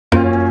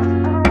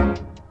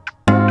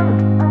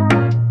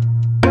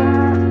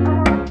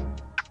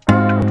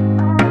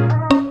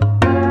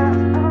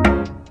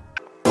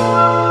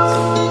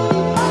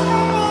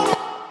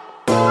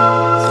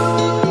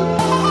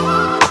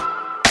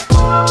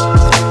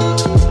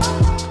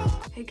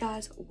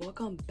guys,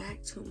 welcome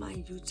back to my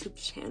YouTube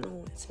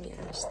channel. It's me,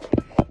 MYRTLE,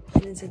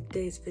 and in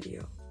today's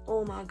video,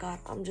 oh my god,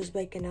 I'm just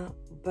waking up,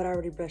 but I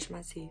already brushed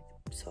my teeth.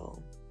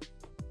 So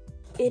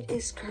it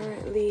is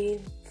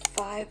currently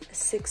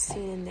 5:16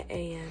 in the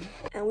AM,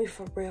 and we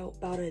for real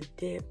about to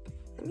dip.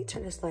 Let me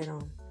turn this light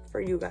on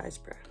for you guys,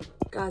 bro.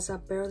 Guys, I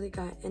barely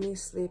got any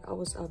sleep. I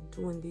was up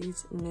doing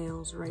these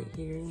nails right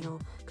here, you know,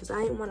 because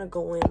I didn't want to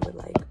go in with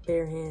like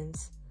bare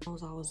hands. I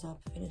was up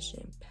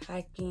finishing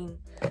packing,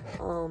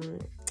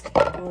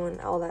 doing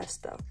all that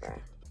stuff, bro.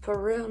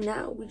 For real,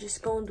 now we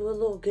just gonna do a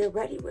little get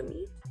ready with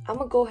me. I'm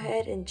gonna go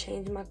ahead and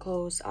change my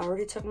clothes. I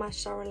already took my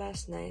shower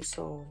last night,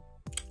 so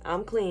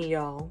I'm clean,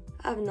 y'all.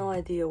 I have no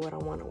idea what I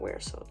want to wear,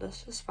 so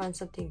let's just find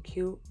something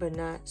cute, but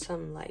not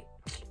something like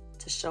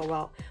to show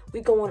out.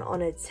 We going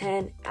on a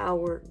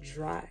 10-hour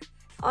drive.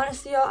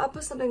 Honestly, y'all, I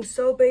put something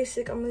so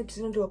basic. I'm just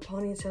gonna do a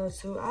ponytail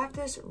too. I have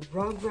this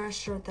Rugrats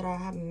shirt that I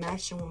have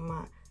matching with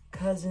my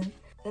cousin.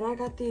 Then I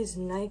got these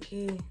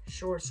Nike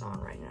shorts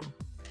on right now.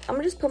 I'm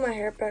gonna just put my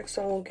hair back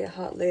so I won't get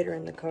hot later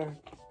in the car.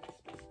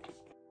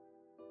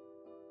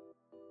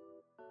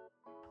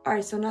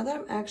 Alright, so now that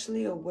I'm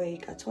actually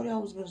awake, I told you I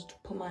was gonna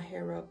put my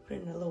hair up, put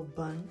it in a little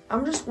bun.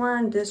 I'm just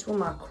wearing this with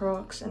my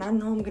Crocs, and I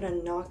know I'm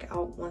gonna knock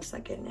out once I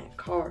get in that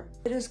car.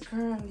 It is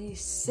currently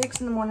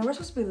 6 in the morning. We're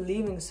supposed to be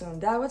leaving soon.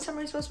 Dad, what time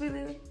are we supposed to be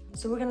leaving?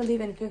 So we're gonna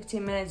leave in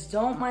 15 minutes.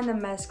 Don't mind the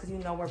mess, because you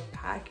know we're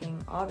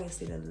packing,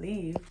 obviously, to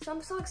leave. So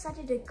I'm so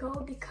excited to go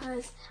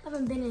because I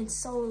haven't been in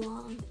so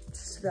long.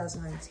 It's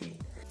 2019.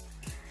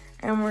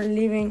 And we're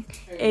leaving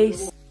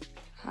Ace.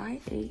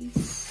 Hi,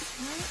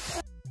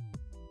 Ace.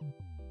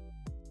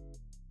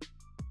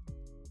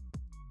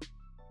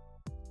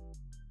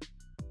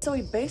 So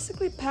we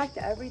basically packed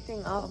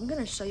everything up. I'm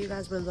gonna show you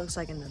guys what it looks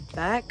like in the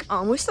back.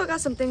 We still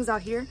got some things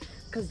out here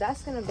because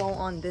that's gonna go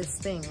on this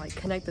thing, like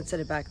connected to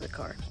the back of the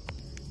car.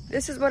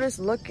 This is what it's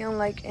looking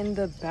like in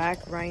the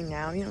back right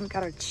now. You know, we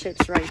got our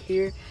chips right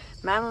here.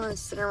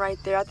 Madeline's sitting right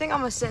there. I think I'm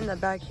gonna sit in the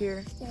back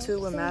here too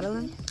with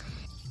Madeline.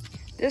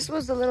 This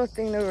was the little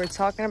thing that we were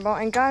talking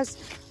about. And guys,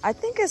 I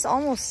think it's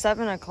almost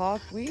 7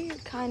 o'clock. We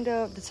kind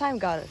of, the time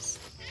got us.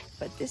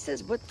 But this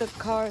is what the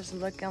car is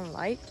looking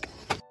like.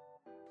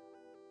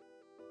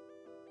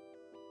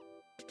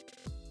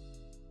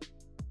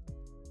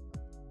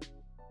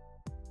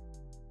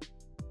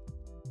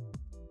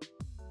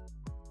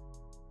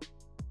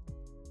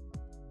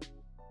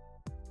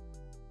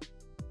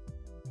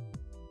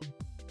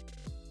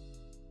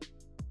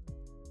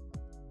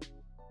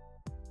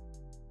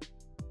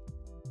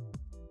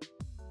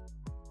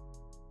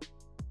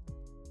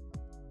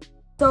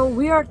 So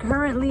we are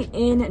currently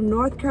in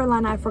North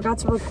Carolina. I forgot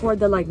to record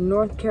the like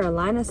North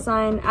Carolina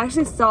sign. I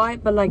actually saw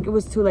it, but like it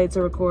was too late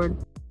to record.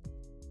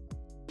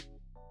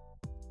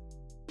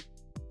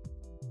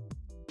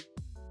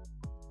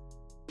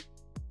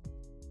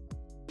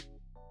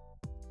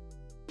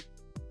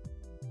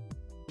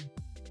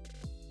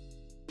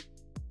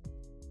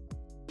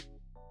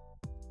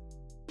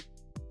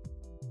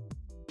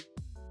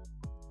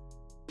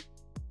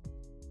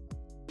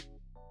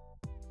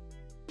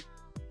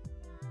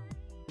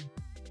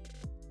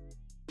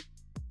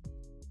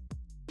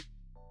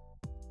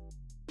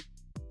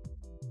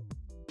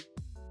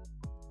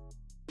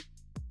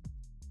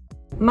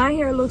 My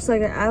hair looks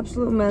like an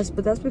absolute mess,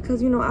 but that's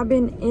because, you know, I've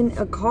been in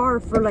a car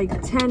for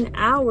like 10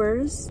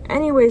 hours.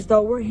 Anyways,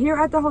 though, we're here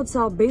at the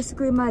hotel.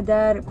 Basically, my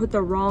dad put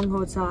the wrong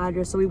hotel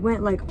address, so we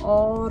went like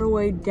all the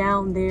way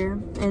down there,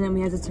 and then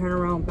we had to turn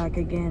around back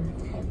again.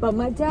 But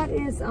my dad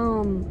is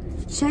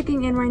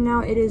checking in right now.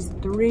 It is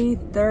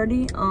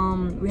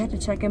 3:30. We had to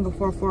check in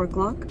before 4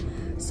 o'clock.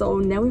 So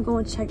now we're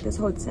going to check this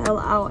hotel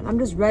out, and I'm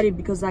just ready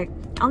because like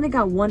I only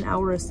got 1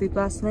 hour of sleep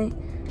last night.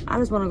 I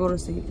just want to go to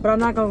sleep, but I'm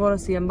not gonna go to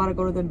sleep. I'm about to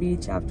go to the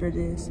beach after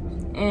this,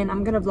 and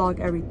I'm gonna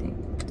vlog everything.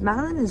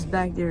 Madeline is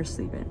back there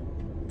sleeping.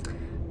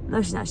 No,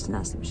 she's not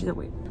sleeping, she's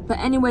awake. But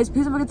anyways,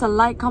 please don't forget to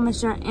like, comment,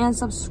 share, and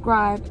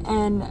subscribe,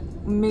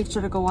 and make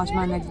sure to go watch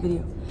my next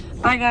video.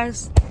 Bye,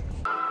 guys.